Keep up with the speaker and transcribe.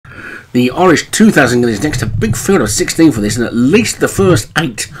The Irish 2000 Guineas next, a big field of 16 for this, and at least the first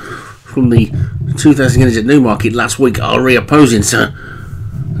 8 from the 2000 Guineas at Newmarket last week are reopposing, so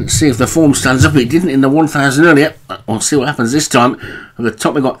let's see if the form stands up. It didn't in the 1000 earlier. We'll see what happens this time. At the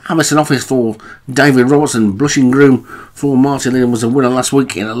top we've got Hammerson Office for David Robertson, Blushing Groom for Martin Lynn was a winner last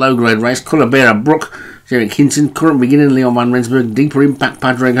week in a low grade race. Colour Bearer Brook, Derek Hinton, Current Beginning, Leon Van Rensburg, Deeper Impact,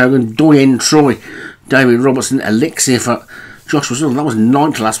 Padraig Hogan, Doyen Troy, David Robertson, Elixir for Joshua Sutherland, that was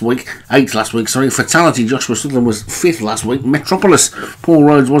 9th last week, 8th last week, sorry. Fatality, Joshua Sutherland was 5th last week. Metropolis, Paul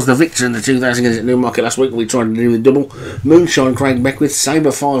Rhodes was the victor in the 2000 Guineas at Newmarket last week. We tried to do the double. Moonshine, Craig Beckwith,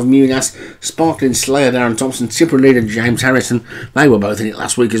 Sabre 5, Munas, Sparkling Slayer, Darren Thompson, Tipper Leader, James Harrison. They were both in it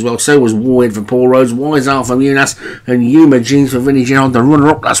last week as well. So was Warhead for Paul Rhodes, Wise R for Munas, and Yuma Jeans for Vinnie Gerard, the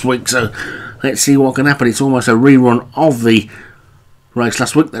runner-up last week. So let's see what can happen. It's almost a rerun of the race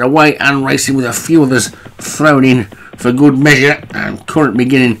last week. They're away and racing with a few others thrown in for good measure, and Current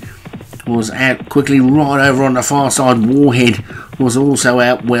Beginning was out quickly right over on the far side. Warhead was also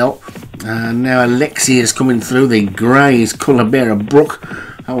out well, and now Alexia is coming through. The Greys, Colour Bearer Brook,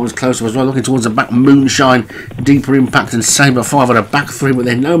 that was closer as well, looking towards the back. Moonshine, Deeper Impact and Sabre 5 at a back 3, but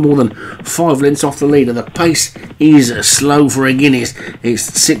they're no more than 5 lengths off the leader. The pace is slow for a Guineas. It's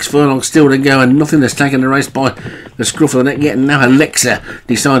 6 furlongs still to go, and nothing has taken the race by the scruff of the neck yet, and now Alexa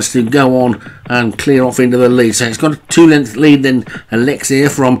decides to go on and clear off into the lead. So it's got a 2-length lead then. Alexia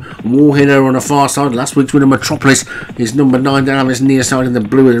from Warhead on the far side. Last week's winner Metropolis is number 9 down this near side in the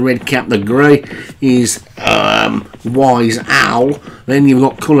blue and the red cap. The grey is Wise Owl. Then you've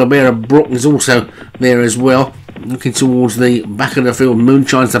got Colour Bearer Brook is also there as well. Looking towards the back of the field,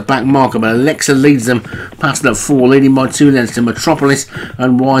 Moonshine's the back marker, but Alexa leads them past the 4, leading by 2 lengths to Metropolis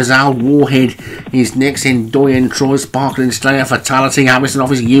and Wise Owl. Warhead is next in. Doyen Troy, Sparkling Slayer, Fatality, Hammerson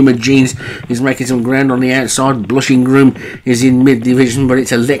Office, Yuma Jeans is making some ground on the outside. Blushing Groom is in mid-division, but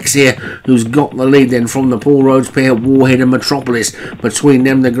it's Alexia who's got the lead then from the Paul Rhodes pair, Warhead and Metropolis. Between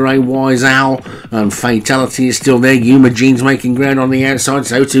them, the grey Wise Owl and Fatality is still there. Yuma Jeans making ground on the outside,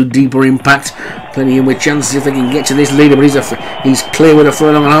 so too Deeper Impact. Plenty in with chances if they can get to this leader, but he's clear with a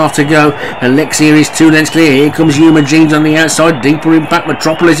furlong and a half to go. Alexia is 2 lengths clear. Here comes Yuma Jeans on the outside. Deeper Impact.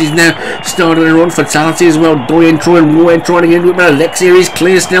 Metropolis is now starting to run. Fatality as well. Doyen Troy and Warhead trying to get into it, but Alexia is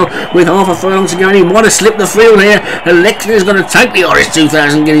clear still with half a furlong to go. And he might have slipped the field here. Alexia is going to take the Irish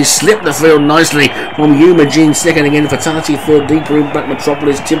 2000 Guineas. Slipped the field nicely from Yuma Jeans second again. Fatality third. Deeper Impact.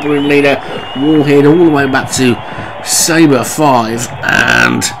 Metropolis. Tipper in leader. Warhead all the way back to Sabre 5,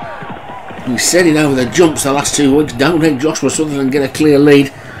 and he's said it over the jumps the last 2 weeks. Don't let Joshua Sutherland get a clear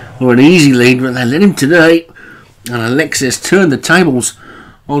lead or an easy lead, but they let him today. And Alexis turned the tables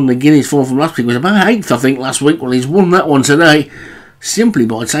on the Guineas form from last week. It was about 8th, I think, last week. Well, he's won that one today simply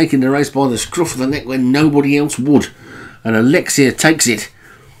by taking the race by the scruff of the neck when nobody else would. And Alexia takes it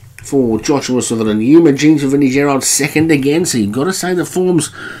for Joshua Sutherland. Yuma Jeans for Vinnie Gerard second again, so you've got to say the form's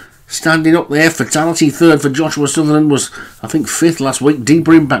standing up there. Fatality third for Joshua Sutherland was, I think, 5th last week.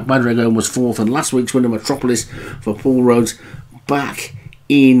 Deeper Impact Badragon was 4th, and last week's winner Metropolis for Paul Rhodes back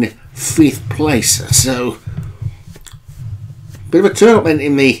in 5th place. So, bit of a turn up then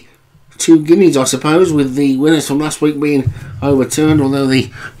in the 2 Guineas, I suppose, with the winners from last week being overturned, although the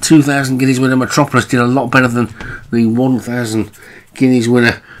 2000 Guineas winner Metropolis did a lot better than the 1000 Guineas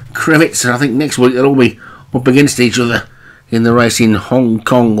winner Crevitz. And I think next week they'll all be up against each other in the race in Hong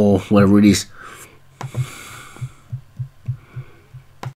Kong or wherever it is.